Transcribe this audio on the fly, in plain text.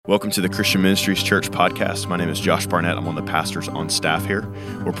Welcome to the Christian Ministries Church podcast. My name is Josh Barnett. I'm one of the pastors on staff here.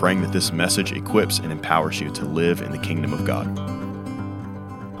 We're praying that this message equips and empowers you to live in the kingdom of God.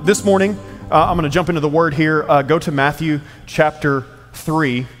 This morning, I'm going to jump into the word here. Go to Matthew chapter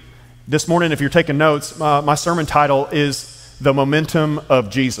 3. This morning, if you're taking notes, my sermon title is The Momentum of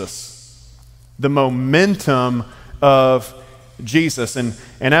Jesus. The Momentum of Jesus. And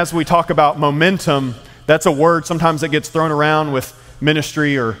as we talk about momentum, that's a word sometimes that gets thrown around with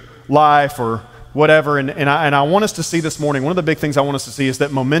ministry or life or whatever. And I want us to see this morning, one of the big things I want us to see is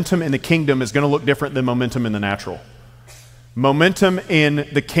that momentum in the kingdom is going to look different than momentum in the natural. Momentum in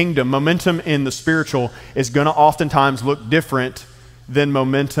the kingdom, momentum in the spiritual is going to oftentimes look different than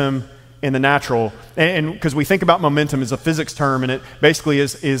momentum in the natural. And because we think about momentum as a physics term, and it basically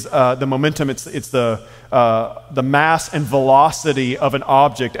is the momentum, it's the mass and velocity of an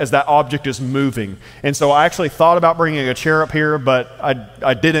object as that object is moving. And so I actually thought about bringing a chair up here, but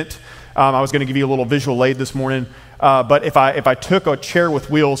I didn't. I was going to give you a little visual aid this morning. But if I took a chair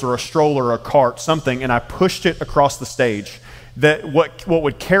with wheels or a stroller or a cart, something, and I pushed it across the stage, that what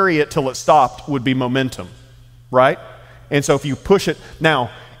would carry it till it stopped would be momentum, right? And so if you push it,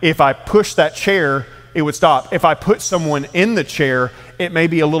 now, if I push that chair, it would stop. If I put someone in the chair, it may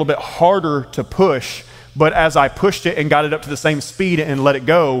be a little bit harder to push, but as I pushed it and got it up to the same speed and let it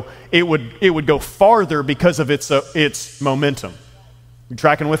go, it would go farther because of its momentum. You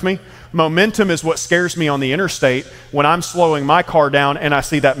tracking with me? Momentum is what scares me on the interstate when I'm slowing my car down and I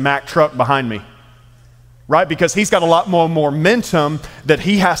see that Mack truck behind me, right? Because he's got a lot more momentum that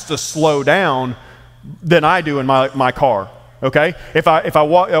he has to slow down than I do in my car. Okay, if I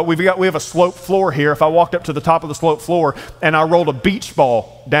walk, we have a slope floor here. If I walked up to the top of the slope floor and I rolled a beach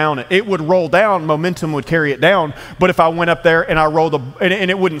ball down it would roll down. Momentum would carry it down. But if I went up there and I rolled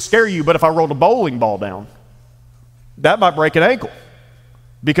and it wouldn't scare you, but if I rolled a bowling ball down, that might break an ankle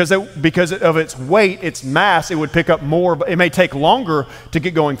because of its weight, its mass. It would pick up more. But it may take longer to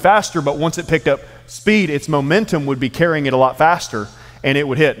get going faster. But once it picked up speed, its momentum would be carrying it a lot faster, and it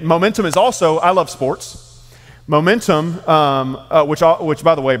would hit. Momentum is also. I love sports. Momentum, which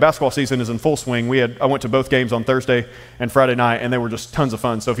by the way, basketball season is in full swing. I went to both games on Thursday and Friday night, and they were just tons of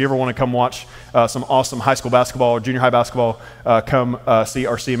fun. So if you ever want to come watch some awesome high school basketball or junior high basketball, come see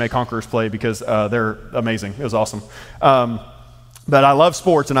our CMA Conquerors play because they're amazing. It was awesome. But I love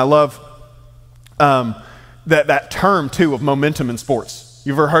sports, and I love that term too of momentum in sports.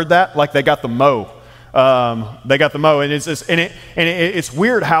 You ever heard that? Like they got the mo. They got the mo, and it's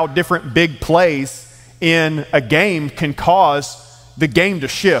weird how different big plays in a game can cause the game to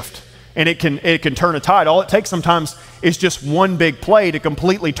shift, and it can turn a tide. All it takes sometimes is just one big play to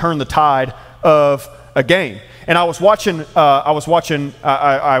completely turn the tide of a game. And I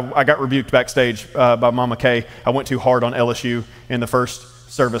got rebuked backstage by Mama Kay. I went too hard on LSU in the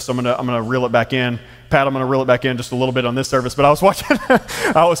first service. So I'm gonna reel it back in. Pat, I'm gonna reel it back in just a little bit on this service. But I was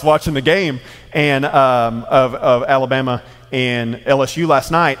watching the game and of Alabama and LSU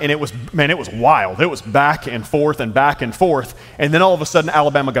last night, and it was wild. It was back and forth, and then all of a sudden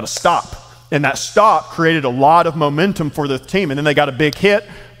Alabama got a stop, and that stop created a lot of momentum for the team, and then they got a big hit.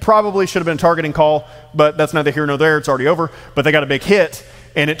 Probably should have been a targeting call, but that's neither here nor there. It's already over, but they got a big hit,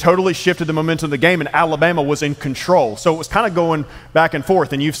 and it totally shifted the momentum of the game, and Alabama was in control. So it was kind of going back and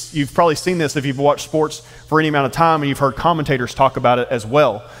forth, and you've probably seen this if you've watched sports for any amount of time, and you've heard commentators talk about it as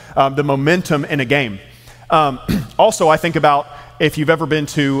well, the momentum in a game. Also, I think about if you've ever been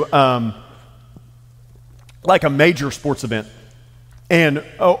to like a major sports event, and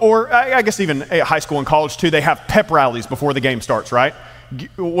or I guess even high school and college too, they have pep rallies before the game starts, right?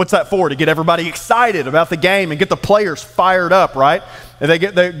 What's that for? To get everybody excited about the game and get the players fired up, right? And they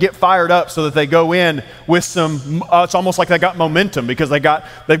get fired up so that they go in with some. It's almost like they got momentum because they've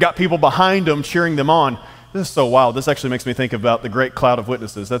got people behind them cheering them on. This is so wild. This actually makes me think about the great cloud of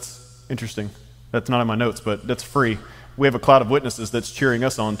witnesses. That's interesting. That's not in my notes, but that's free. We have a cloud of witnesses that's cheering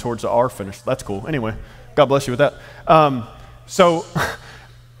us on towards our finish. That's cool. Anyway, God bless you with that. But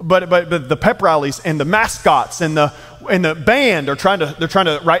the pep rallies and the mascots and the band are trying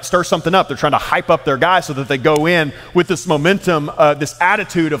to stir something up. They're trying to hype up their guys so that they go in with this momentum, this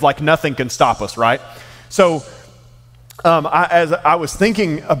attitude of like nothing can stop us, right? So as I was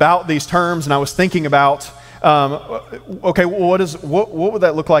thinking about these terms, and I was thinking about okay, well, what would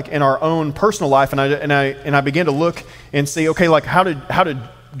that look like in our own personal life? And I began to look and see, okay, like how did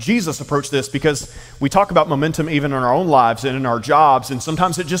Jesus approach this? Because we talk about momentum even in our own lives and in our jobs, and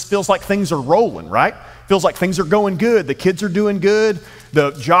sometimes it just feels like things are rolling, right? Feels like things are going good. The kids are doing good.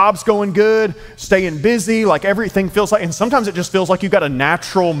 The job's going good. Staying busy. Like everything feels like, and sometimes it just feels like you've got a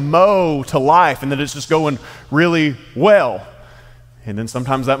natural mo to life and that it's just going really well. And then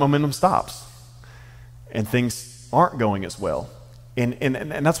sometimes that momentum stops and things aren't going as well. And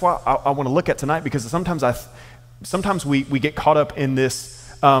that's why I want to look at tonight, because sometimes we get caught up in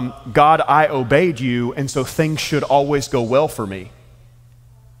this, God, I obeyed you, and so things should always go well for me.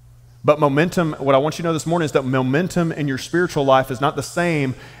 But momentum, what I want you to know this morning is that momentum in your spiritual life is not the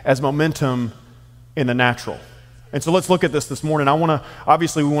same as momentum in the natural. And so let's look at this morning.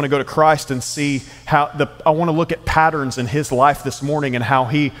 Obviously we want to go to Christ and see I want to look at patterns in his life this morning and how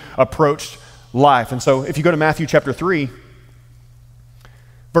he approached life. And so if you go to Matthew chapter 3,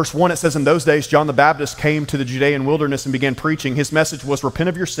 verse 1, it says, "In those days, John the Baptist came to the Judean wilderness and began preaching. His message was, 'Repent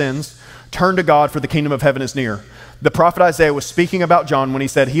of your sins, turn to God, for the kingdom of heaven is near.' The prophet Isaiah was speaking about John when he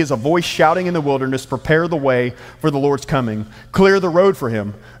said, 'He is a voice shouting in the wilderness, prepare the way for the Lord's coming. Clear the road for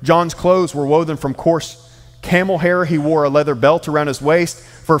him.' John's clothes were woven from coarse camel hair. He wore a leather belt around his waist.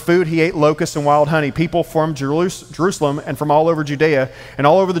 For food, he ate locusts and wild honey. People from Jerusalem and from all over Judea and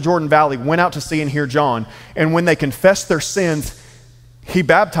all over the Jordan Valley went out to see and hear John. And when they confessed their sins, he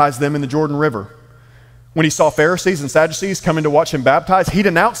baptized them in the Jordan River. When he saw Pharisees and Sadducees coming to watch him baptize, he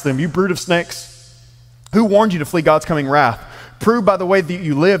denounced them. 'You brood of snakes, who warned you to flee God's coming wrath? Prove by the way that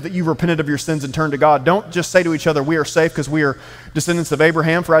you live that you've repented of your sins and turned to God. Don't just say to each other, we are safe because we are descendants of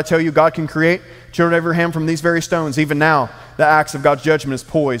Abraham. For I tell you, God can create children of Abraham from these very stones. Even now, the axe of God's judgment is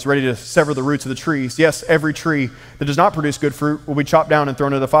poised, ready to sever the roots of the trees. Yes, every tree that does not produce good fruit will be chopped down and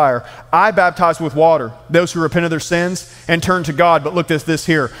thrown into the fire. I baptize with water those who repent of their sins and turn to God.' But look at this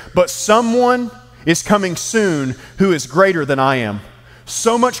here. But someone is coming soon who is greater than I am.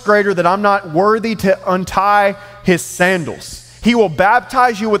 So much greater that I'm not worthy to untie his sandals. He will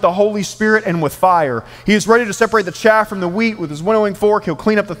baptize you with the Holy Spirit and with fire. He is ready to separate the chaff from the wheat with his winnowing fork. He'll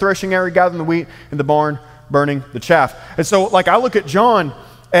clean up the threshing area, gathering the wheat in the barn, burning the chaff." And so, I look at John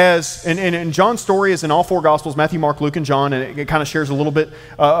as, and John's story is in all four Gospels, Matthew, Mark, Luke, and John, and it kind of shares a little bit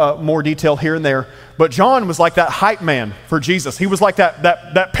more detail here and there. But John was like that hype man for Jesus. He was like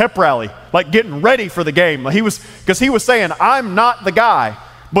that pep rally, like getting ready for the game. Because he was saying, I'm not the guy,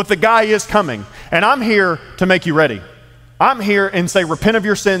 but the guy is coming, and I'm here to make you ready. I'm here and say, repent of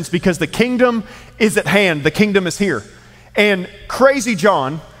your sins because the kingdom is at hand. The kingdom is here. And crazy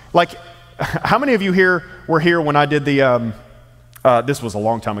John, how many of you here were here when I did this was a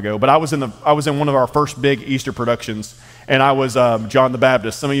long time ago, but I was in one of our first big Easter productions, and I was John the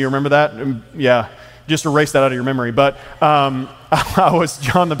Baptist. Some of you remember that? Yeah, just erase that out of your memory. But I was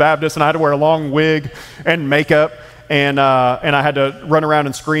John the Baptist, and I had to wear a long wig and makeup. And I had to run around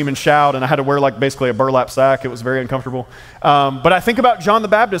and scream and shout, and I had to wear basically a burlap sack. It was very uncomfortable. But I think about John the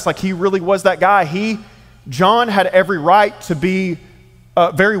Baptist, he really was that guy. John had every right to be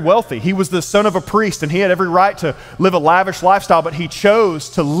very wealthy. He was the son of a priest, and he had every right to live a lavish lifestyle, but he chose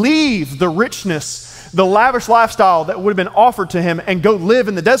to leave the richness, the lavish lifestyle that would have been offered to him, and go live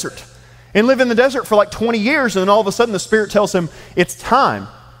in the desert. And live in the desert for 20 years, and then all of a sudden the Spirit tells him, it's time.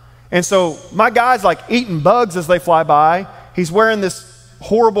 And so my guy's eating bugs as they fly by. He's wearing this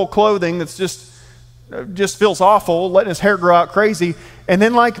horrible clothing that's just feels awful, letting his hair grow out crazy. And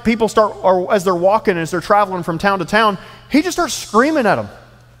then people as they're walking, as they're traveling from town to town, he just starts screaming at them.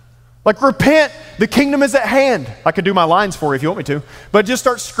 Repent, the kingdom is at hand. I could do my lines for you if you want me to. But just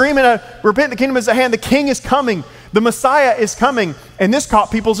start screaming repent, the kingdom is at hand. The king is coming. The Messiah is coming. And this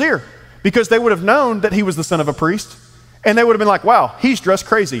caught people's ear because they would have known that he was the son of a priest. And they would have been like, wow, he's dressed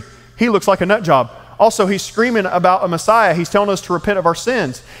crazy. He looks like a nut job. Also, he's screaming about a Messiah. He's telling us to repent of our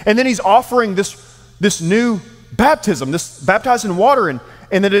sins. And then he's offering this new baptism, this baptized in water, and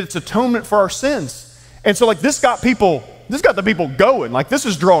that it's atonement for our sins. And so this got the people going. This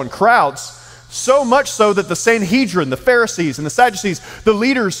is drawing crowds. So much so that the Sanhedrin, the Pharisees and the Sadducees, the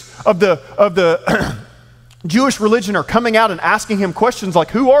leaders of the Jewish religion are coming out and asking him questions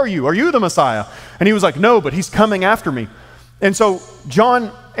like, who are you? Are you the Messiah? And he was like, no, but he's coming after me. And so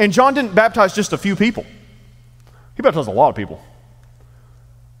John didn't baptize just a few people. He baptized a lot of people.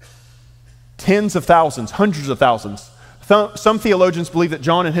 Tens of thousands, hundreds of thousands. Some theologians believe that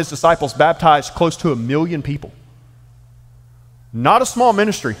John and his disciples baptized close to 1 million people. Not a small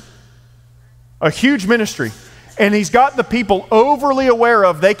ministry. A huge ministry. And he's got the people overly aware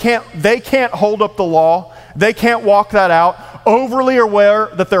of they can't hold up the law. They can't walk that out. Overly aware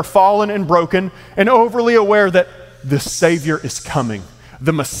that they're fallen and broken, and overly aware that the Savior is coming.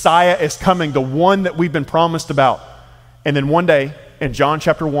 The Messiah is coming, the one that we've been promised about. And then one day, in John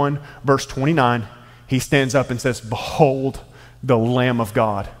chapter 1, verse 29, he stands up and says, behold the Lamb of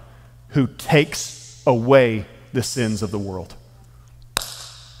God who takes away the sins of the world.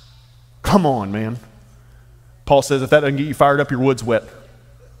 Come on, man. Paul says, if that doesn't get you fired up, your wood's wet.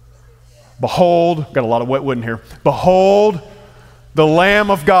 Behold, got a lot of wet wood in here. Behold the Lamb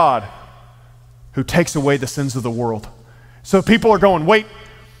of God who takes away the sins of the world. So people are going, wait,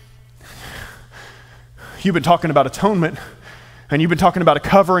 you've been talking about atonement, and you've been talking about a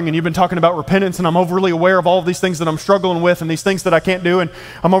covering, and you've been talking about repentance, and I'm overly aware of all of these things that I'm struggling with and these things that I can't do, and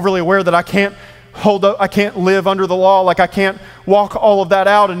I'm overly aware that I can't hold up, I can't live under the law, like I can't walk all of that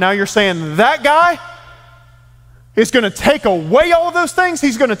out, and now you're saying that guy is going to take away all of those things?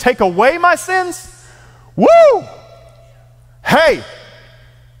 He's going to take away my sins? Woo! Hey!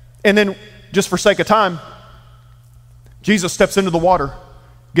 And then, just for sake of time, Jesus steps into the water,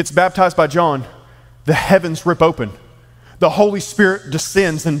 gets baptized by John, the heavens rip open. The Holy Spirit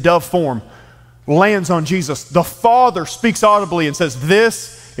descends in dove form, lands on Jesus. The Father speaks audibly and says,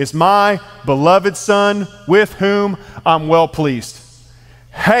 "This is my beloved Son with whom I'm well pleased."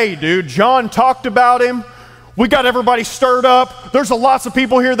 Hey, dude, John talked about him. We got everybody stirred up. There's lots of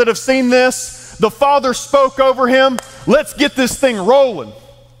people here that have seen this. The Father spoke over him. Let's get this thing rolling.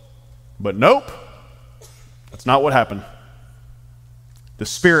 But nope, that's not what happened. The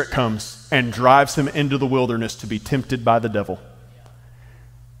Spirit comes and drives him into the wilderness to be tempted by the devil.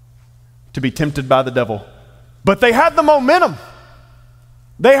 To be tempted by the devil. But they had the momentum.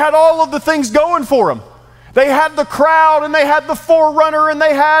 They had all of the things going for them. They had the crowd, and they had the forerunner, and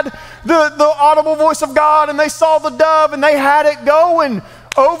they had the audible voice of God, and they saw the dove, and they had it going.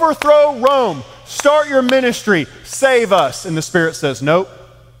 Overthrow Rome. Start your ministry. Save us. And the Spirit says, nope.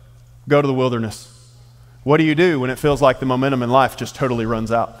 Go to the wilderness. What do you do when it feels like the momentum in life just totally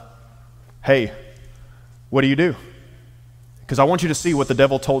runs out? Hey, what do you do? Because I want you to see what the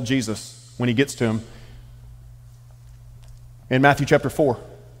devil told Jesus when he gets to him. In Matthew chapter 4,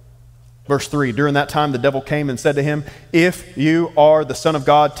 verse 3, during that time the devil came and said to him, "If you are the Son of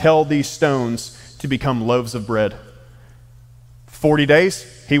God, tell these stones to become loaves of bread." 40 days,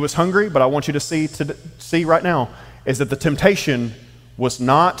 he was hungry, but I want you to see right now is that the temptation was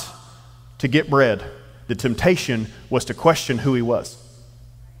not to get bread. The temptation was to question who he was.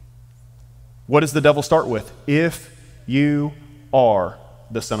 What does the devil start with? If you are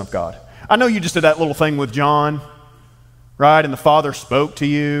the Son of God. I know you just did that little thing with John, right? And the Father spoke to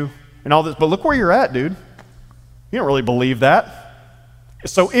you and all this, but look where you're at, dude. You don't really believe that.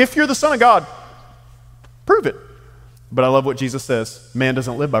 So if you're the Son of God, prove it. But I love what Jesus says. Man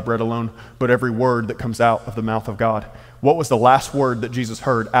doesn't live by bread alone, but every word that comes out of the mouth of God. What was the last word that Jesus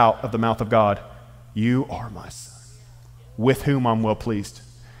heard out of the mouth of God? You are my Son, with whom I'm well pleased.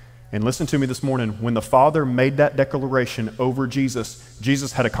 And listen to me this morning. When the Father made that declaration over Jesus,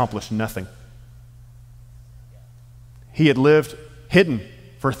 Jesus had accomplished nothing. He had lived hidden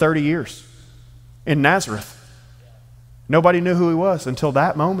for 30 years in Nazareth. Nobody knew who he was until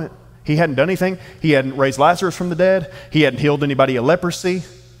that moment. He hadn't done anything. He hadn't raised Lazarus from the dead. He hadn't healed anybody of leprosy.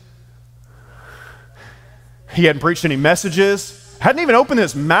 He hadn't preached any messages. Hadn't even opened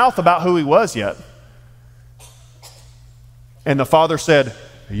his mouth about who he was yet. And the Father said,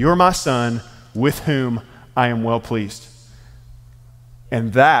 "You're my Son, with whom I am well pleased."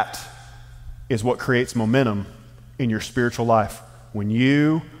 And that is what creates momentum in your spiritual life. When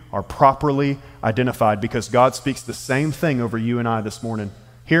you are properly identified, because God speaks the same thing over you and I this morning.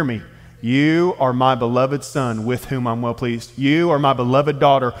 Hear me. You are my beloved Son, with whom I'm well pleased. You are my beloved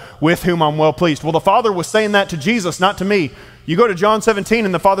daughter, with whom I'm well pleased. Well, the Father was saying that to Jesus, not to me. You go to John 17,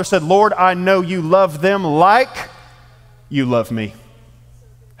 and the Father said, "Lord, I know you love them like you love me."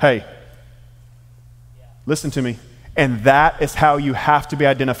 Hey, listen to me. And that is how you have to be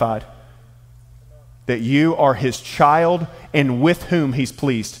identified. That you are his child and with whom he's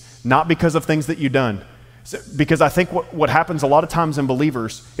pleased. Not because of things that you've done. Because I think what happens a lot of times in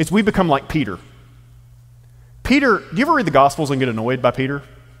believers is we become like Peter. Peter, do you ever read the Gospels and get annoyed by Peter?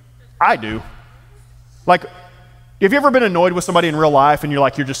 I do. Like, have you ever been annoyed with somebody in real life and you're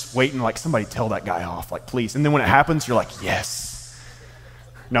just waiting, like, somebody tell that guy off, like, please. And then when it happens, you're like, yes.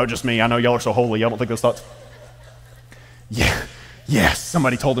 No, just me. I know y'all are so holy. Y'all don't think those thoughts. Yeah, yes,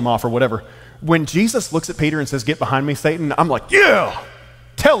 somebody told him off or whatever. When Jesus looks at Peter and says, "Get behind me, Satan," I'm like, yeah,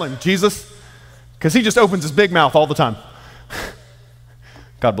 tell him, Jesus. Because he just opens his big mouth all the time.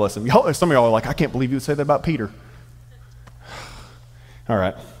 God bless him. Some of y'all are like, I can't believe you would say that about Peter. All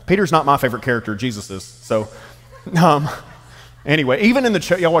right. Peter's not my favorite character. Jesus is. So, anyway, even in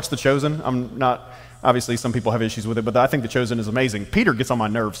y'all watch The Chosen? I'm not, obviously some people have issues with it, but I think The Chosen is amazing. Peter gets on my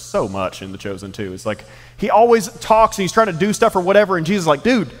nerves so much in The Chosen too. It's like, he always talks and he's trying to do stuff or whatever, and Jesus is like,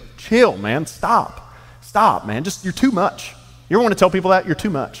 dude, chill, man. Stop, man. You're too much. You ever want to tell people that? You're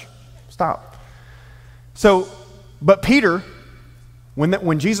too much. Stop. So, but Peter,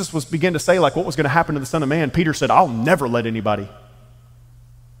 when Jesus began to say like what was going to happen to the Son of Man, Peter said, "I'll never let anybody.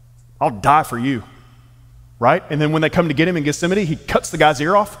 I'll die for you. right? And then when they come to get him in Gethsemane, he cuts the guy's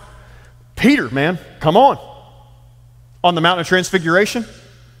ear off. Peter, man, come on. On the Mountain of Transfiguration,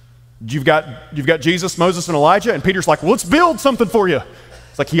 you've got Jesus, Moses, and Elijah, and Peter's like, well, let's build something for you.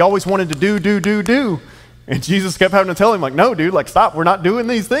 It's like he always wanted to do. And Jesus kept having to tell him, like, no, dude, like, stop. We're not doing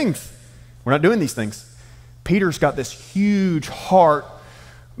these things. We're not doing these things. Peter's got this huge heart.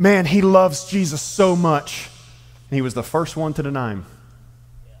 Man, he loves Jesus so much. And he was the first one to deny him.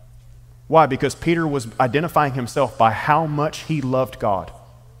 Why? Because Peter was identifying himself by how much he loved God.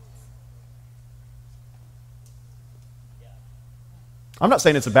 I'm not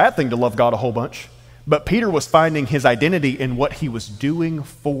saying it's a bad thing to love God a whole bunch, but Peter was finding his identity in what he was doing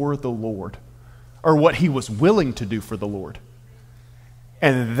for the Lord, or what he was willing to do for the Lord.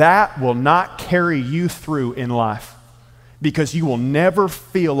 And that will not carry you through in life, because you will never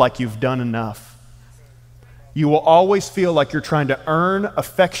feel like you've done enough. You will always feel like you're trying to earn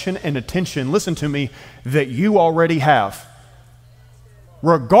affection and attention, listen to me, that you already have,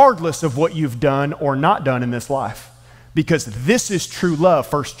 regardless of what you've done or not done in this life. Because this is true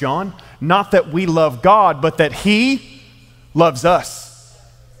love, 1 John. Not that we love God, but that he loves us.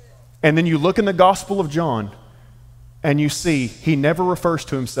 And then you look in the Gospel of John, and you see he never refers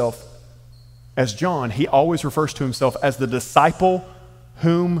to himself as John. He always refers to himself as the disciple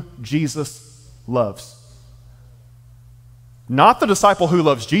whom Jesus loves. Not the disciple who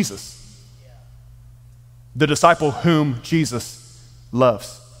loves Jesus. The disciple whom Jesus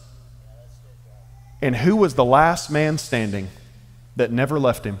loves. And who was the last man standing that never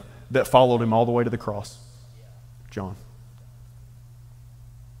left him, that followed him all the way to the cross? John.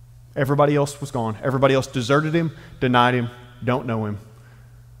 Everybody else was gone. Everybody else deserted him, denied him, don't know him.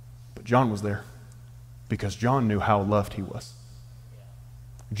 But John was there because John knew how loved he was.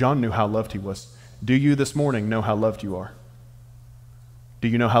 John knew how loved he was. Do you this morning know how loved you are? Do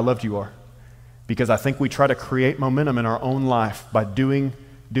you know how loved you are? Because I think we try to create momentum in our own life by doing.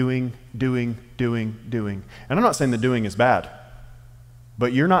 And I'm not saying that doing is bad,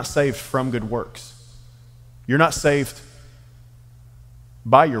 but you're not saved from good works. You're not saved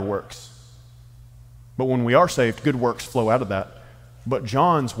by your works. But when we are saved, good works flow out of that. But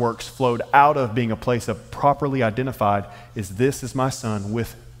John's works flowed out of being a place of properly identified as this is my son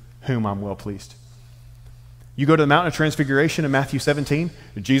with whom I'm well pleased. You go to the Mountain of Transfiguration in Matthew 17,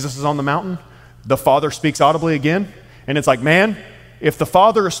 Jesus is on the mountain, the Father speaks audibly again, and it's like, man, if the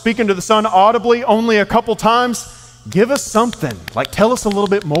Father is speaking to the Son audibly only a couple times, give us something. Like, tell us a little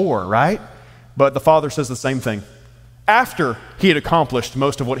bit more, right? But the Father says the same thing. After he had accomplished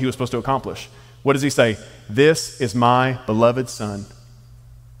most of what he was supposed to accomplish, what does he say? This is my beloved Son,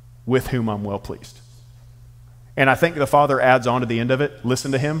 with whom I'm well pleased. And I think the Father adds on to the end of it,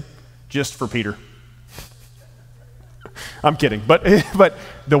 listen to him, just for Peter. I'm kidding. But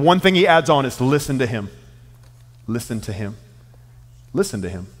the one thing he adds on is listen to him. Listen to him. Listen to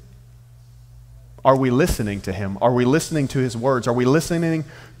him. Are we listening to him? Are we listening to his words? Are we listening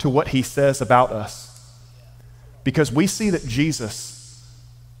to what he says about us? Because we see that Jesus,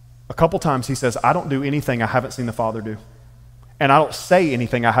 a couple times he says, I don't do anything I haven't seen the Father do. And I don't say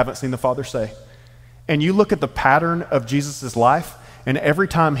anything I haven't seen the Father say. And you look at the pattern of Jesus' life, and every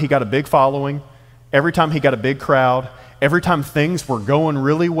time he got a big following, every time he got a big crowd, every time things were going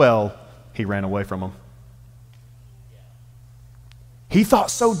really well, he ran away from them. He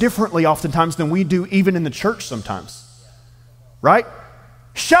thought so differently oftentimes than we do even in the church sometimes, right?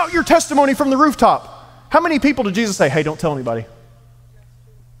 Shout your testimony from the rooftop. How many people did Jesus say, hey, don't tell anybody?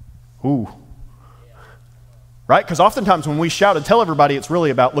 Ooh. Right? Because oftentimes when we shout and tell everybody, it's really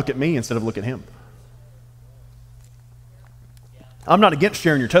about look at me instead of look at him. I'm not against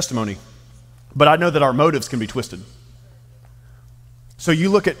sharing your testimony, but I know that our motives can be twisted. So you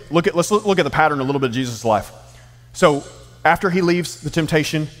let's look at the pattern a little bit of Jesus' life. So after he leaves the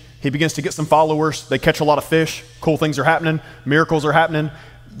temptation, he begins to get some followers. They catch a lot of fish. Cool things are happening. Miracles are happening.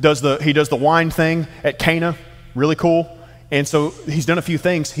 He does the wine thing at Cana. Really cool. And so he's done a few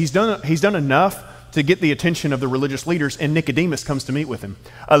things. He's done enough to get the attention of the religious leaders, and Nicodemus comes to meet with him.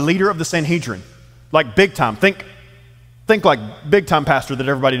 A leader of the Sanhedrin. Like big time. Think like big time pastor that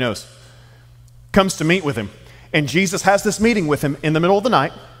everybody knows. Comes to meet with him. And Jesus has this meeting with him in the middle of the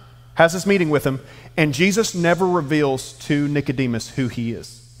night. Has this meeting with him, and Jesus never reveals to Nicodemus who he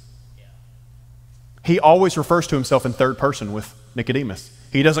is. He always refers to himself in third person with Nicodemus.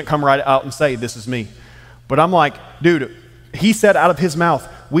 He doesn't come right out and say, this is me. But I'm like, dude, he said out of his mouth,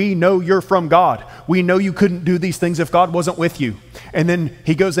 we know you're from God. We know you couldn't do these things if God wasn't with you. And then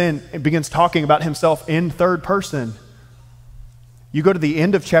he goes in and begins talking about himself in third person. You go to the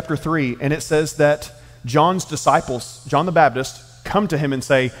end of chapter 3, and it says that John's disciples, John the Baptist, come to him and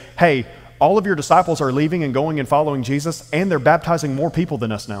say, hey, all of your disciples are leaving and going and following Jesus, and they're baptizing more people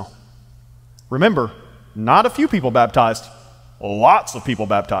than us now. Remember, not a few people baptized, lots of people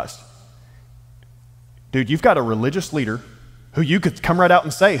baptized. Dude, you've got a religious leader who you could come right out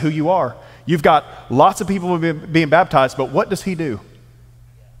and say who you are. You've got lots of people being baptized, but what does he do?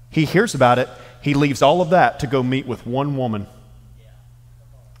 He hears about it. He leaves all of that to go meet with one woman.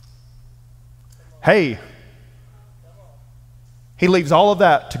 Hey, he leaves all of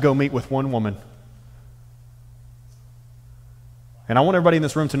that to go meet with one woman. And I want everybody in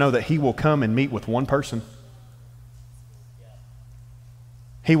this room to know that he will come and meet with one person.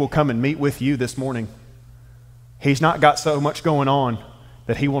 He will come and meet with you this morning. He's not got so much going on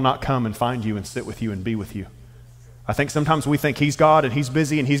that he will not come and find you and sit with you and be with you. I think sometimes we think he's God and he's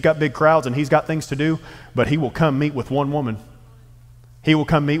busy and he's got big crowds and he's got things to do, but he will come meet with one woman. He will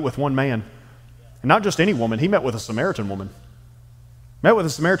come meet with one man. And not just any woman. He met with a Samaritan woman. Met with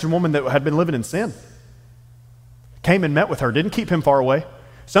a Samaritan woman that had been living in sin. Came and met with her, didn't keep him far away.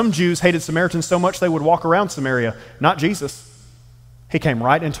 Some Jews hated Samaritans so much they would walk around Samaria. Not Jesus. He came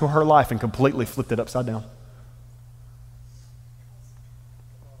right into her life and completely flipped it upside down.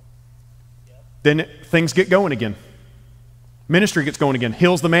 Then things get going again. Ministry gets going again.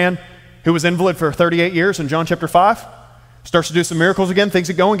 Heals the man who was invalid for 38 years in John chapter 5. Starts to do some miracles again. Things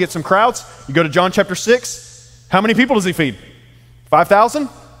get going, get some crowds. You go to John chapter 6. How many people does he feed? 5,000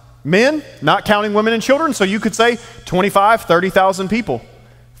 men, not counting women and children. So you could say 25, 30,000 people.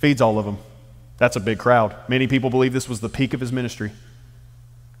 Feeds all of them. That's a big crowd. Many people believe this was the peak of his ministry.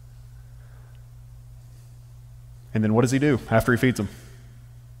 And then what does he do after he feeds them?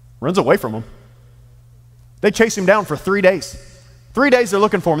 Runs away from them. They chase him down for 3 days. 3 days they're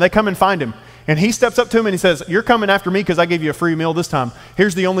looking for him. They come and find him. And he steps up to him and he says, you're coming after me because I gave you a free meal this time.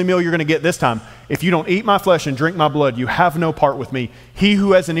 Here's the only meal you're going to get this time. If you don't eat my flesh and drink my blood, you have no part with me. He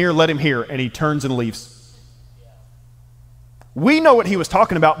who has an ear, let him hear. And he turns and leaves. We know what he was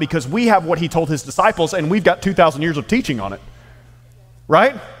talking about because we have what he told his disciples and we've got 2,000 years of teaching on it.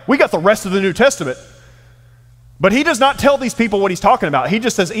 Right? We got the rest of the New Testament. But he does not tell these people what he's talking about. He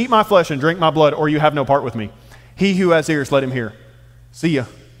just says, eat my flesh and drink my blood or you have no part with me. He who has ears, let him hear. See ya.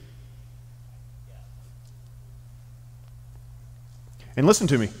 And listen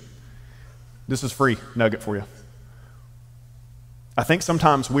to me. This is free nugget for you. I think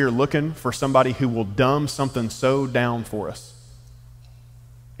sometimes we are looking for somebody who will dumb something so down for us.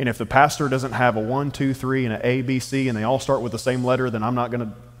 And if the pastor doesn't have a 1, 2, 3 and an A, B, C and they all start with the same letter, then I'm not going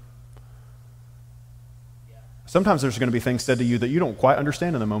to. Sometimes there's going to be things said to you that you don't quite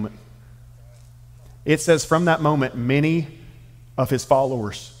understand in the moment. It says from that moment, many of his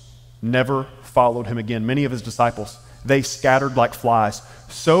followers never followed him again. Many of his disciples, they scattered like flies.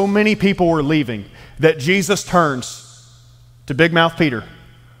 So many people were leaving that Jesus turns to Big Mouth Peter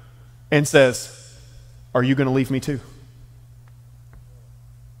and says, are you going to leave me too?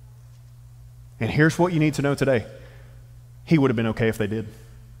 And here's what you need to know today. He would have been okay if they did.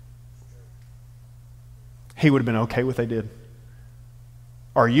 He would have been okay with they did.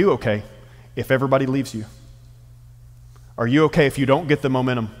 Are you okay if everybody leaves you? Are you okay if you don't get the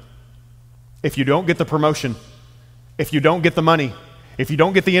momentum? If you don't get the promotion? If you don't get the money? If you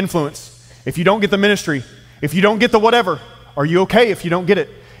don't get the influence? If you don't get the ministry? If you don't get the whatever? Are you okay if you don't get it?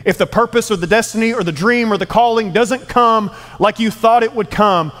 If the purpose or the destiny or the dream or the calling doesn't come like you thought it would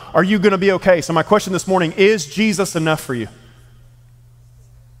come, are you going to be okay? So my question this morning, is Jesus enough for you?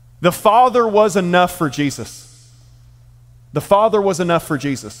 The Father was enough for Jesus. The Father was enough for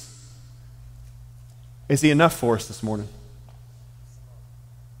Jesus. Is he enough for us this morning?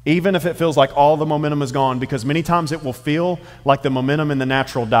 Even if it feels like all the momentum is gone, because many times it will feel like the momentum in the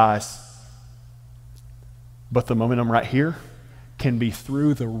natural dies. But the momentum right here can be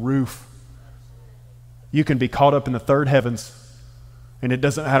through the roof. You can be caught up in the third heavens, and it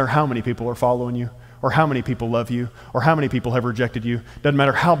doesn't matter how many people are following you, or how many people love you, or how many people have rejected you. Doesn't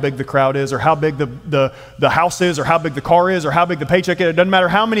matter how big the crowd is, or how big the house is, or how big the car is, or how big the paycheck is. It doesn't matter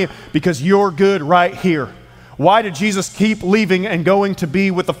how many, because you're good right here. Why did Jesus keep leaving and going to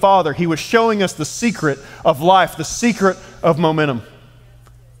be with the Father? He was showing us the secret of life, the secret of momentum.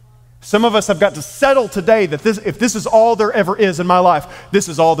 Some of us have got to settle today that if this is all there ever is in my life, this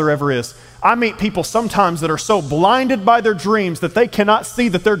is all there ever is. I meet people sometimes that are so blinded by their dreams that they cannot see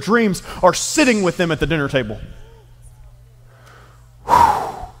that their dreams are sitting with them at the dinner table.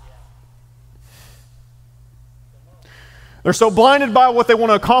 They're so blinded by what they want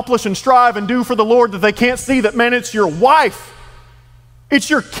to accomplish and strive and do for the Lord that they can't see that, man, it's your wife.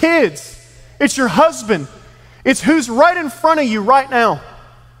 It's your kids. It's your husband. It's who's right in front of you right now.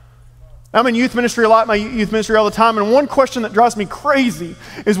 I'm in youth ministry a lot, my youth ministry all the time, and one question that drives me crazy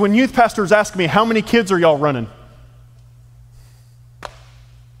is when youth pastors ask me, how many kids are y'all running?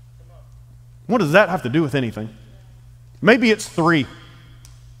 What does that have to do with anything? Maybe it's 3.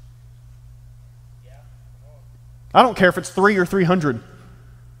 I don't care if it's 3 or 300.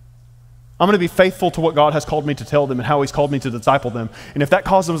 I'm going to be faithful to what God has called me to tell them and how he's called me to disciple them. And if that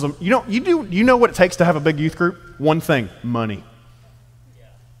causes them, you know what it takes to have a big youth group? One thing, money.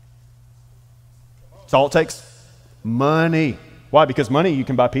 That's all it takes. Money. Why? Because money, you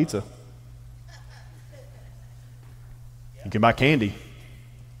can buy pizza. You can buy candy.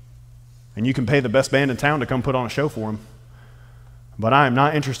 And you can pay the best band in town to come put on a show for them. But I am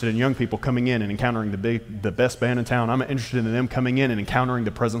not interested in young people coming in and encountering the best band in town. I'm interested in them coming in and encountering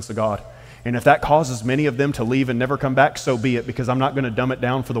the presence of God. And if that causes many of them to leave and never come back, so be it, because I'm not going to dumb it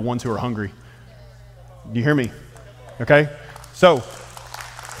down for the ones who are hungry. Do you hear me? Okay? So,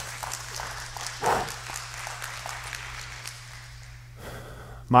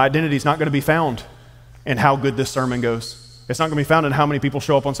 my identity is not going to be found in how good this sermon goes. It's not going to be found in how many people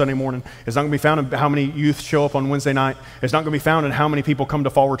show up on Sunday morning. It's not going to be found in how many youth show up on Wednesday night. It's not going to be found in how many people come to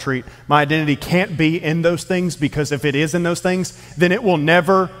fall retreat. My identity can't be in those things, because if it is in those things, then it will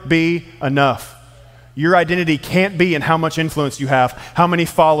never be enough. Your identity can't be in how much influence you have, how many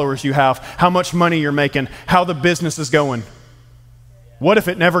followers you have, how much money you're making, how the business is going. What if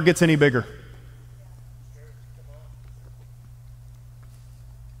it never gets any bigger?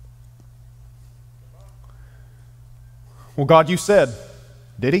 Well, God, you said,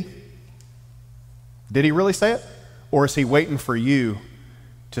 did he? Did he really say it? Or is he waiting for you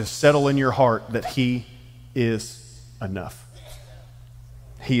to settle in your heart that he is enough?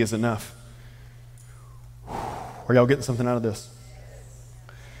 He is enough. Are y'all getting something out of this?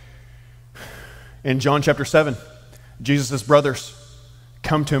 In John chapter 7, Jesus' brothers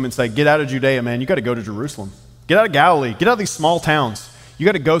come to him and say, get out of Judea, man. You got to go to Jerusalem. Get out of Galilee. Get out of these small towns. You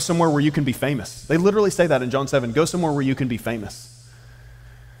got to go somewhere where you can be famous. They literally say that in John 7. Go somewhere where you can be famous.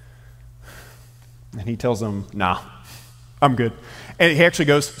 And he tells them, nah, I'm good. And he actually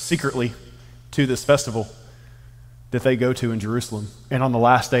goes secretly to this festival that they go to in Jerusalem. And on the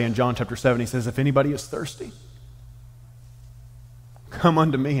last day in John chapter 7, he says, if anybody is thirsty, come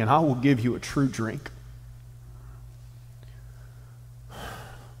unto me and I will give you a true drink.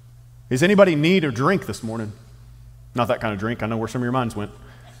 Does anybody need a drink this morning? Not that kind of drink. I know where some of your minds went.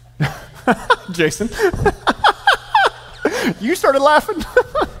 Jason. You started laughing.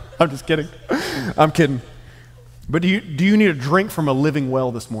 I'm just kidding. I'm kidding. But do you need a drink from a living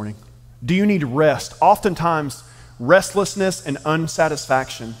well this morning? Do you need rest? Oftentimes, restlessness and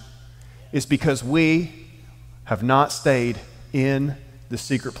unsatisfaction is because we have not stayed in the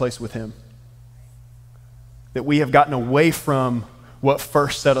secret place with him. That we have gotten away from what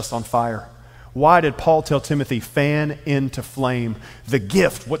first set us on fire. Why did Paul tell Timothy, fan into flame the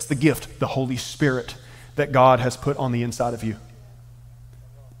gift? What's the gift? The Holy Spirit that God has put on the inside of you.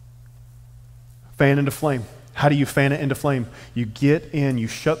 Fan into flame. How do you fan it into flame? You get in, you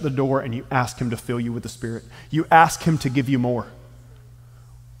shut the door, and you ask him to fill you with the Spirit. You ask him to give you more.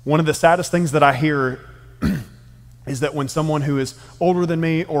 One of the saddest things that I hear is that when someone who is older than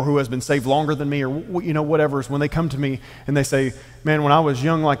me or who has been saved longer than me or whatever, is when they come to me and they say, man, when I was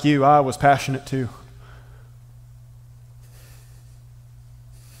young like you, I was passionate too.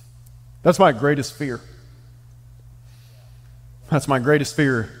 That's my greatest fear. That's my greatest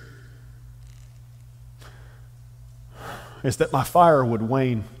fear, is that my fire would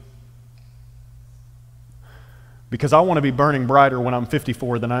wane. Because I want to be burning brighter when I'm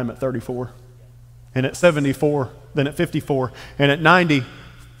 54 than I am at 34. And at 74, then at 54, and at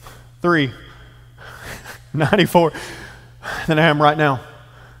 93, 94, than I am right now.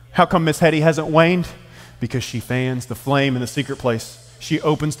 How come Miss Hetty hasn't waned? Because she fans the flame in the secret place. She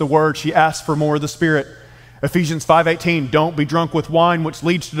opens the word. She asks for more of the Spirit. Ephesians 5:18, don't be drunk with wine, which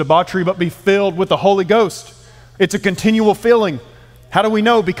leads to debauchery, but be filled with the Holy Ghost. It's a continual filling. How do we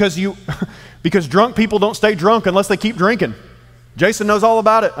know? Because drunk people don't stay drunk unless they keep drinking. Jason knows all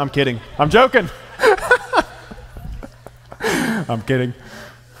about it. I'm kidding. I'm joking. I'm kidding.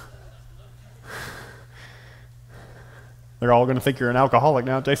 They're all going to think you're an alcoholic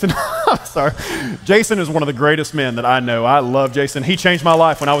now, Jason. I'm sorry. Jason is one of the greatest men that I know. I love Jason. He changed my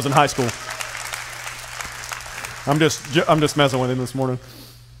life when I was in high school. I'm just messing with him this morning.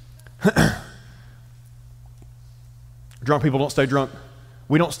 Drunk people don't stay drunk.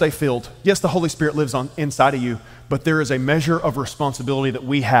 We don't stay filled. Yes, the Holy Spirit lives on inside of you, but there is a measure of responsibility that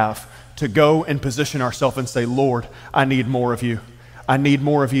we have to go and position ourselves and say, Lord, I need more of you. I need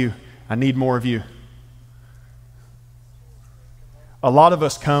more of you. I need more of you. A lot of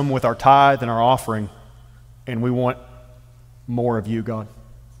us come with our tithe and our offering, and we want more of you, God.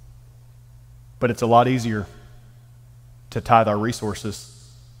 But it's a lot easier to tithe our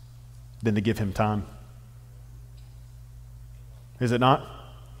resources than to give him time. Is it not?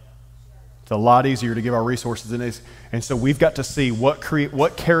 It's a lot easier to give our resources than it is. And so we've got to see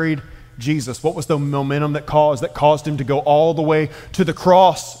what carried Jesus. What was the momentum that caused him to go all the way to the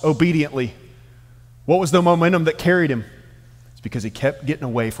cross obediently? What was the momentum that carried him? It's because he kept getting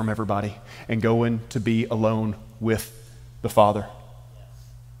away from everybody and going to be alone with the Father.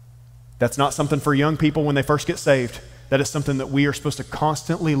 That's not something for young people when they first get saved. That is something that we are supposed to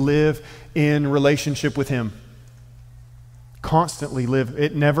constantly live in relationship with him. Constantly live.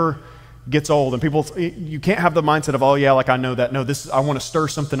 It never gets old. And people, you can't have the mindset of, oh yeah, like I know that. No, I want to stir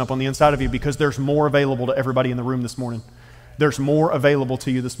something up on the inside of you because there's more available to everybody in the room this morning. There's more available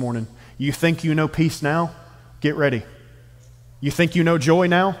to you this morning. You think you know peace now? Get ready. You think you know joy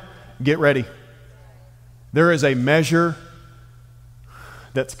now? Get ready. There is a measure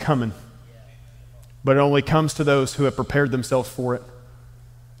that's coming, but it only comes to those who have prepared themselves for it.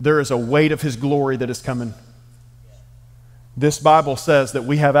 There is a weight of his glory that is coming. This Bible says that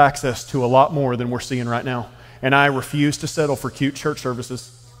we have access to a lot more than we're seeing right now. And I refuse to settle for cute church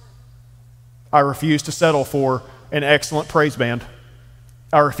services. I refuse to settle for an excellent praise band.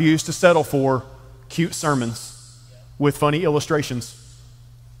 I refuse to settle for cute sermons with funny illustrations.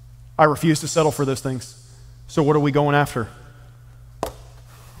 I refuse to settle for those things. So what are we going after?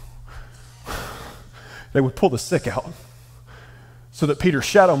 They would pull the sick out so that Peter's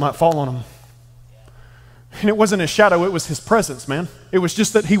shadow might fall on them. And it wasn't his shadow, it was his presence, man. It was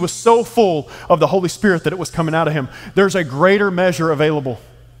just that he was so full of the Holy Spirit that it was coming out of him. There's a greater measure available.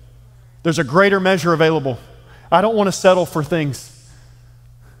 There's a greater measure available. I don't want to settle for things.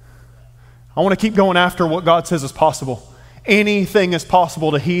 I want to keep going after what God says is possible. Anything is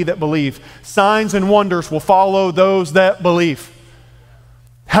possible to he that believes. Signs and wonders will follow those that believe.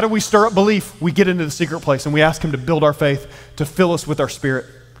 How do we stir up belief? We get into the secret place and we ask him to build our faith, to fill us with our spirit.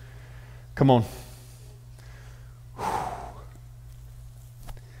 Come on.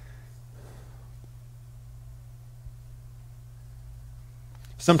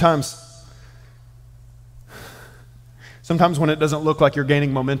 Sometimes when it doesn't look like you're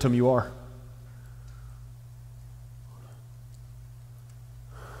gaining momentum, you are.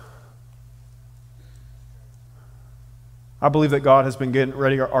 I believe that God has been getting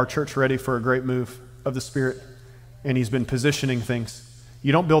ready, our church ready for a great move of the Spirit, and he's been positioning things.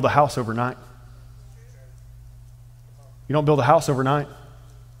 You don't build a house overnight. You don't build a house overnight.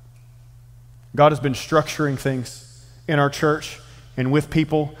 God has been structuring things in our church and with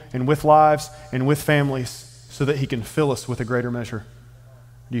people and with lives and with families so that he can fill us with a greater measure.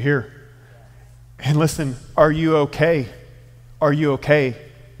 Do you hear? And listen, are you okay? Are you okay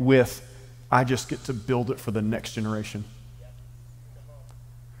with, I just get to build it for the next generation?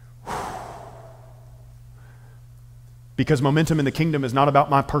 Because momentum in the kingdom is not about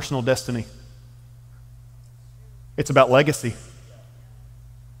my personal destiny. It's about legacy.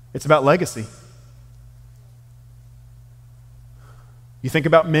 It's about legacy. You think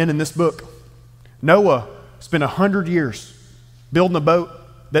about men in this book. Noah spent 100 years building a boat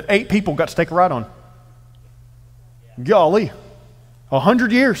that 8 people got to take a ride on. Golly,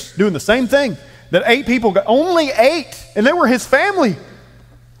 100 years doing the same thing that 8 people got, only 8, and they were his family.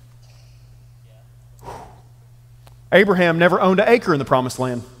 Abraham never owned an acre in the promised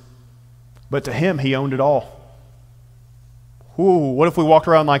land, but to him, he owned it all. Ooh, what if we walked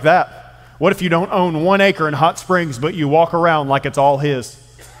around like that? What if you don't own 1 acre in Hot Springs, but you walk around like it's all his?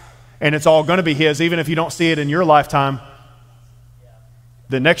 And it's all going to be his, even if you don't see it in your lifetime.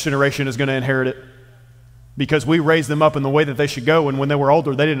 The next generation is going to inherit it because we raised them up in the way that they should go, and when they were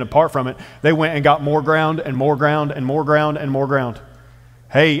older, they didn't depart from it. They went and got more ground and more ground and more ground and more ground.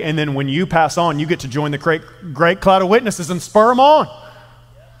 Hey, and then when you pass on, you get to join the great cloud of witnesses and spur them on.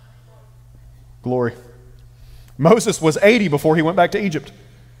 Glory. Moses was 80 before he went back to Egypt.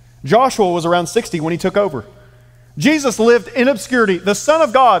 Joshua was around 60 when he took over. Jesus lived in obscurity. The Son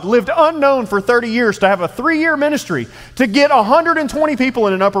of God lived unknown for 30 years to have a 3-year ministry to get 120 people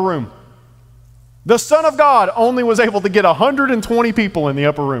in an upper room. The Son of God only was able to get 120 people in the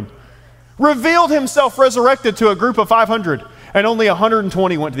upper room. Revealed himself resurrected to a group of 500, and only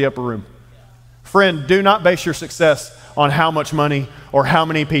 120 went to the upper room. Friend, do not base your success on how much money or how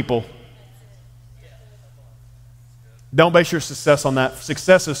many people. Don't base your success on that.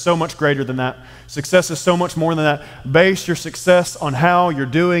 Success is so much greater than that. Success is so much more than that. Base your success on how you're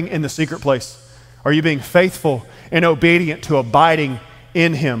doing in the secret place. Are you being faithful and obedient to abiding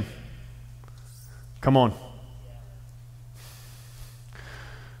in him? Come on.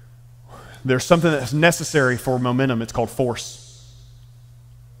 There's something that's necessary for momentum. It's called force.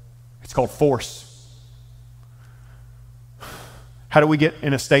 It's called force. How do we get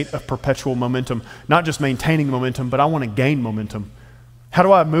in a state of perpetual momentum? Not just maintaining momentum, but I want to gain momentum. How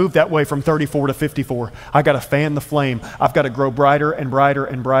do I move that way from 34 to 54? I got to fan the flame. I've got to grow brighter and brighter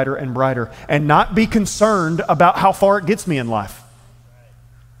and brighter and brighter and not be concerned about how far it gets me in life.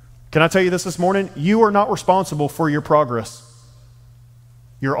 Can I tell you this morning? You are not responsible for your progress.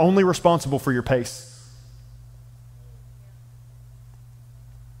 You're only responsible for your pace.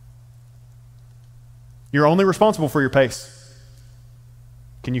 You're only responsible for your pace.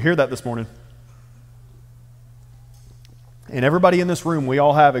 Can you hear that this morning? And everybody in this room, we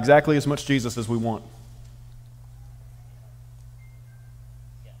all have exactly as much Jesus as we want.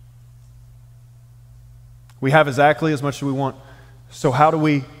 We have exactly as much as we want. So how do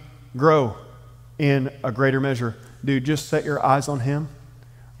we grow in a greater measure? Dude, just set your eyes on him.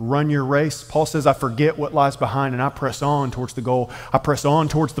 Run your race. Paul says, I forget what lies behind and I press on towards the goal. I press on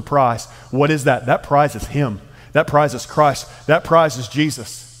towards the prize. What is that? That prize is him. That prize is Christ. That prize is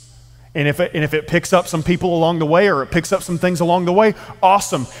Jesus. And if it picks up some people along the way or it picks up some things along the way,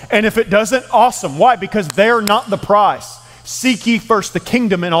 awesome. And if it doesn't, awesome. Why? Because they're not the prize. Seek ye first the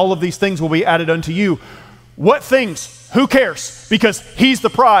kingdom and all of these things will be added unto you. What things? Who cares? Because he's the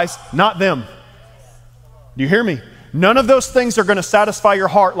prize, not them. Do you hear me? None of those things are going to satisfy your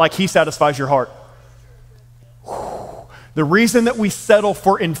heart like he satisfies your heart. The reason that we settle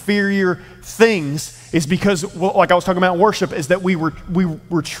for inferior things is because, well, like I was talking about in worship, is that we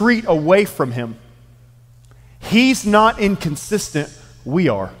retreat away from him. He's not inconsistent, we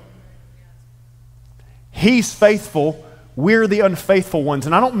are. He's faithful, we're the unfaithful ones.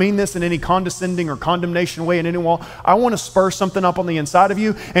 And I don't mean this in any condescending or condemnation way in any way. I want to spur something up on the inside of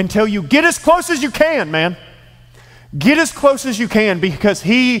you and tell you, get as close as you can, man. Get as close as you can because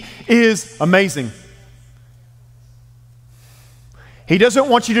he is amazing. He doesn't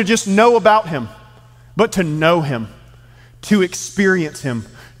want you to just know about him, but to know him, to experience him,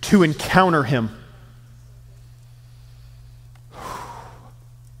 to encounter him.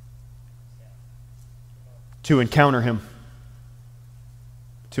 To encounter him.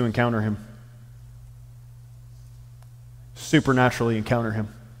 To encounter him. Supernaturally encounter him.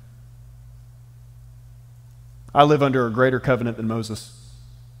 I live under a greater covenant than Moses.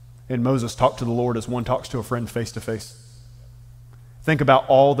 And Moses talked to the Lord as one talks to a friend face to face. Think about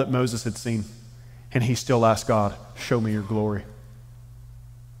all that Moses had seen, and he still asked God, show me your glory.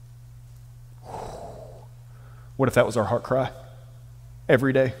 What if that was our heart cry?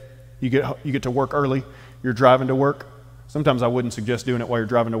 Every day, you get to work early, you're driving to work. Sometimes I wouldn't suggest doing it while you're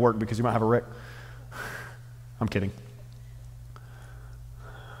driving to work because you might have a wreck. I'm kidding.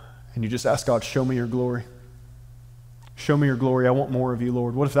 And you just ask God, show me your glory. Show me your glory. I want more of you,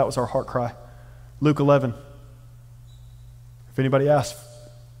 Lord. What if that was our heart cry? Luke 11. If anybody asks,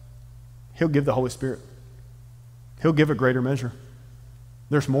 he'll give the Holy Spirit. He'll give a greater measure.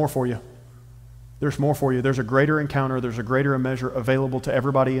 There's more for you. There's more for you. There's a greater encounter. There's a greater measure available to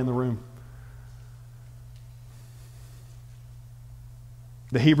everybody in the room.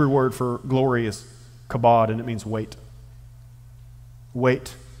 The Hebrew word for glory is kabod, and it means weight.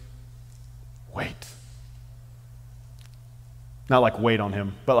 Weight. Weight. Not like weight on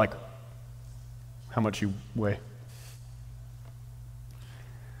him, but like how much you weigh.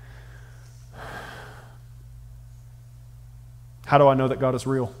 How do I know that God is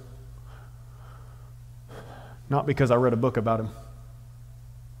real? Not because I read a book about him.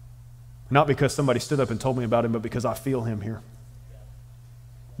 Not because somebody stood up and told me about him, but because I feel him here.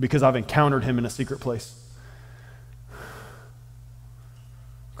 Because I've encountered him in a secret place.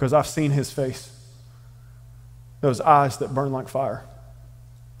 Because I've seen his face. Those eyes that burn like fire.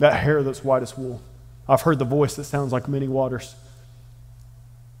 That hair that's white as wool. I've heard the voice that sounds like many waters.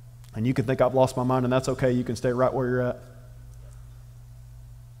 And you can think I've lost my mind, and that's okay. You can stay right where you're at.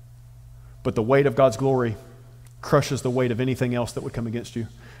 But the weight of God's glory crushes the weight of anything else that would come against you.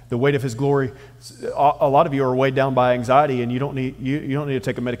 The weight of his glory, a lot of you are weighed down by anxiety, and you don't need to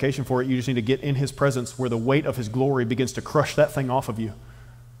take a medication for it. You just need to get in his presence where the weight of his glory begins to crush that thing off of you.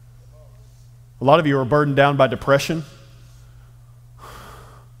 A lot of you are burdened down by depression.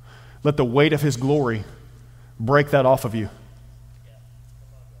 Let the weight of his glory break that off of you.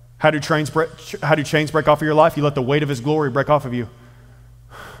 How do chains break off of your life? You let the weight of his glory break off of you.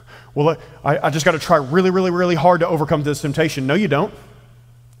 Well, I just got to try really, really, really hard to overcome this temptation. No, you don't.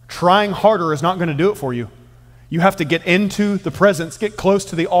 Trying harder is not going to do it for you. You have to get into the presence, get close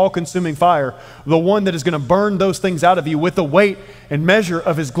to the all-consuming fire, the one that is going to burn those things out of you with the weight and measure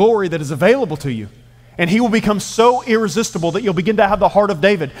of his glory that is available to you. And he will become so irresistible that you'll begin to have the heart of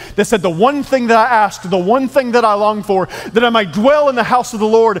David that said, the one thing that I asked, the one thing that I long for, that I might dwell in the house of the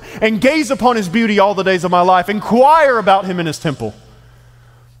Lord and gaze upon his beauty all the days of my life, inquire about him in his temple.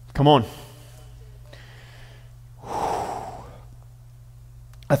 Come on.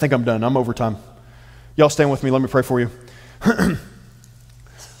 I think I'm done. I'm over time. Y'all stand with me. Let me pray for you.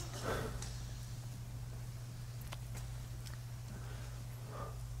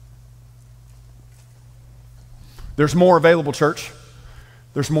 There's more available, church.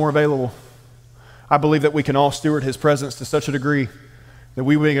 There's more available. I believe that we can all steward his presence to such a degree that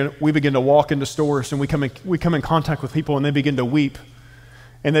we begin to walk into stores and we come in contact with people and they begin to weep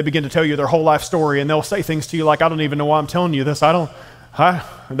and they begin to tell you their whole life story, and they'll say things to you like, I don't even know why I'm telling you this. That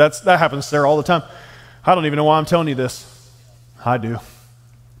happens there all the time. I don't even know why I'm telling you this. I do.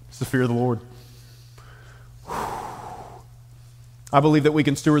 It's the fear of the Lord. I believe that we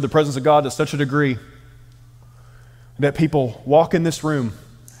can steward the presence of God to such a degree that people walk in this room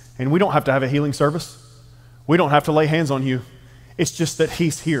and we don't have to have a healing service. We don't have to lay hands on you. It's just that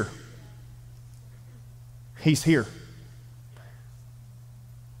he's here. He's here.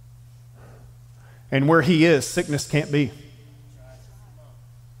 And where he is, sickness can't be.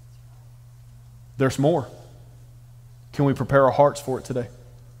 There's more. Can we prepare our hearts for it today?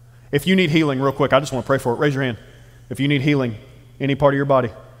 If you need healing, real quick, I just want to pray for it. Raise your hand. If you need healing, any part of your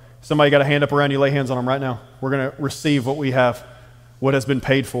body. Somebody got a hand up around you, lay hands on them right now. We're going to receive what we have, what has been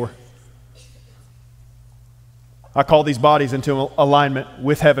paid for. I call these bodies into alignment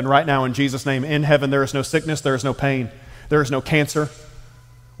with heaven right now in Jesus' name. In heaven there is no sickness, there is no pain, there is no cancer.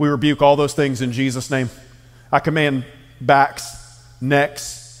 We rebuke all those things in Jesus' name. I command backs,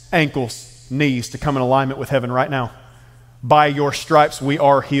 necks, ankles, knees to come in alignment with heaven right now. By your stripes we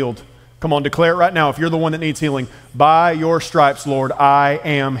are healed. Come on, declare it right now. If you're the one that needs healing, by your stripes, Lord, I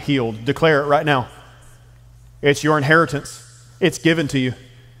am healed. Declare it right now. It's your inheritance. It's given to you.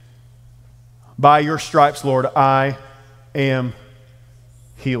 By your stripes, Lord, I am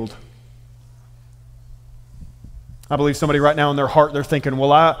healed. I believe somebody right now in their heart, they're thinking,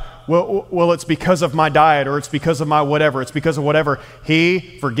 well, it's because of my diet, or it's because of my whatever. It's because of whatever.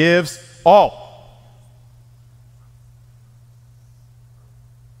 He forgives all.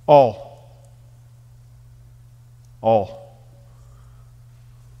 All. All.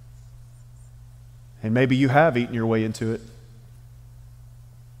 And maybe you have eaten your way into it.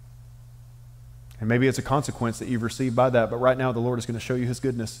 And maybe it's a consequence that you've received by that, but right now the Lord is going to show you his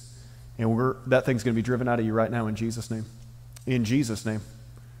goodness. And that thing's going to be driven out of you right now in Jesus' name. In Jesus' name.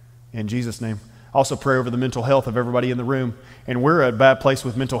 In Jesus' name. I also pray over the mental health of everybody in the room. And we're at a bad place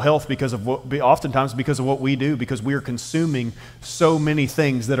with mental health oftentimes because of what we do, because we are consuming so many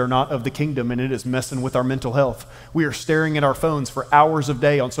things that are not of the kingdom, and it is messing with our mental health. We are staring at our phones for hours of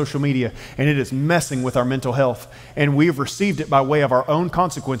day on social media, and it is messing with our mental health. And we have received it by way of our own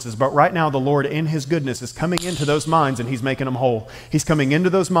consequences, but right now the Lord in his goodness is coming into those minds and he's making them whole. He's coming into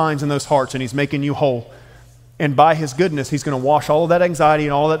those minds and those hearts and he's making you whole. And by his goodness, he's going to wash all of that anxiety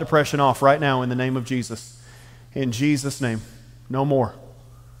and all that depression off right now in the name of Jesus. In Jesus' name. No more.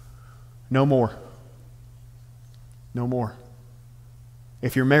 No more. No more.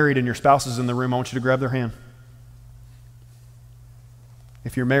 If you're married and your spouse is in the room, I want you to grab their hand.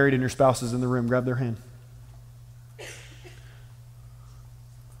 If you're married and your spouse is in the room, grab their hand.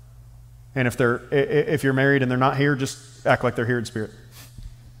 And if you're married and they're not here, just act like they're here in spirit.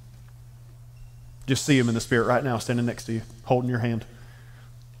 Just see him in the spirit right now, standing next to you, holding your hand.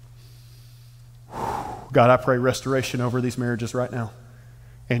 God, I pray restoration over these marriages right now.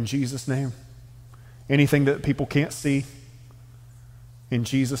 In Jesus' name. Anything that people can't see, in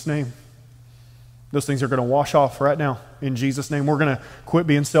Jesus' name. Those things are going to wash off right now. In Jesus' name. We're going to quit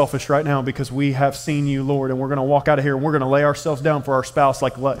being selfish right now because we have seen you, Lord, and we're going to walk out of here and we're going to lay ourselves down for our spouse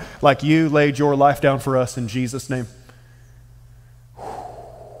like you laid your life down for us, in Jesus' name.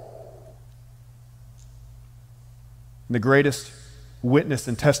 The greatest witness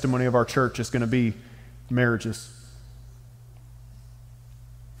and testimony of our church is going to be marriages,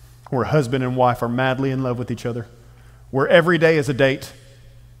 where husband and wife are madly in love with each other, where every day is a date,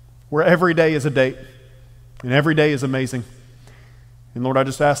 and every day is amazing. And Lord, I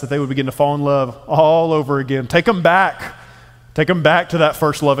just ask that they would begin to fall in love all over again. Take them back to that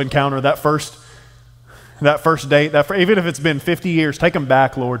first love encounter, that first date, even if it's been 50 years, take them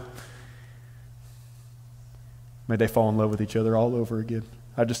back, Lord. May they fall in love with each other all over again.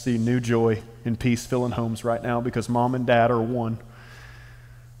 I just see new joy and peace filling homes right now because mom and dad are one.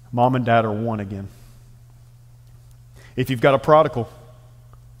 Mom and dad are one again. If you've got a prodigal,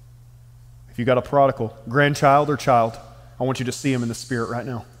 grandchild or child, I want you to see him in the spirit right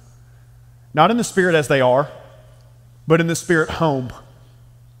now. Not in the spirit as they are, but in the spirit home.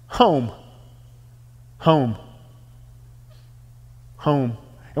 Home. Home. Home.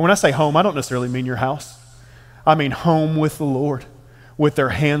 And when I say home, I don't necessarily mean your house. I mean home with the Lord, with their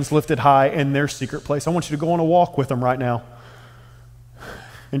hands lifted high in their secret place. I want you to go on a walk with them right now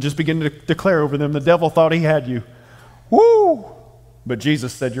and just begin to declare over them, the devil thought he had you. Woo! But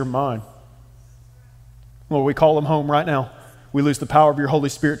Jesus said, you're mine. Lord, we call them home right now. We lose the power of your Holy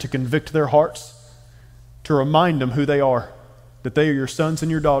Spirit to convict their hearts, to remind them who they are, that they are your sons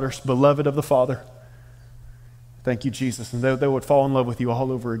and your daughters, beloved of the Father. Thank you, Jesus. And they would fall in love with you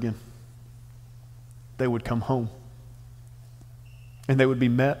all over again. They would come home. And they would be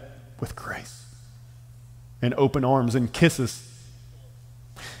met with grace and open arms and kisses.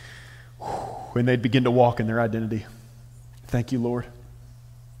 And they'd begin to walk in their identity. Thank you, Lord.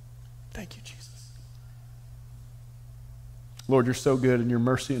 Thank you, Jesus. Lord, you're so good and your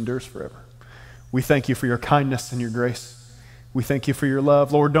mercy endures forever. We thank you for your kindness and your grace. We thank you for your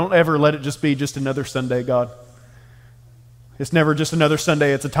love. Lord, don't ever let it just be just another Sunday, God. It's never just another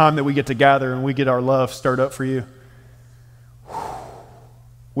Sunday. It's a time that we get to gather and we get our love stirred up for you.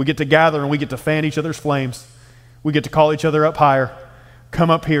 We get to gather and we get to fan each other's flames. We get to call each other up higher. Come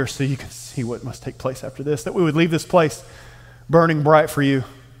up here so you can see what must take place after this. That we would leave this place burning bright for you.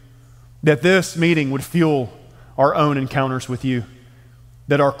 That this meeting would fuel our own encounters with you.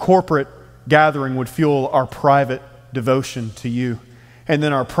 That our corporate gathering would fuel our private devotion to you. And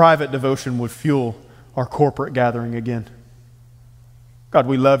then our private devotion would fuel our corporate gathering again. God,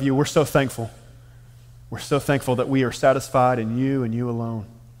 we love you. We're so thankful. We're so thankful that we are satisfied in you and you alone.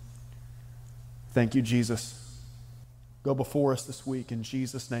 Thank you, Jesus. Go before us this week in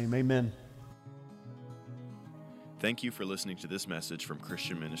Jesus' name. Amen. Thank you for listening to this message from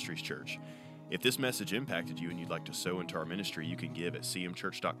Christian Ministries Church. If this message impacted you and you'd like to sow into our ministry, you can give at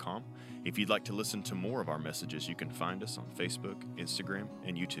cmchurch.com. If you'd like to listen to more of our messages, you can find us on Facebook, Instagram,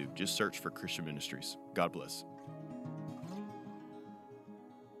 and YouTube. Just search for Christian Ministries. God bless.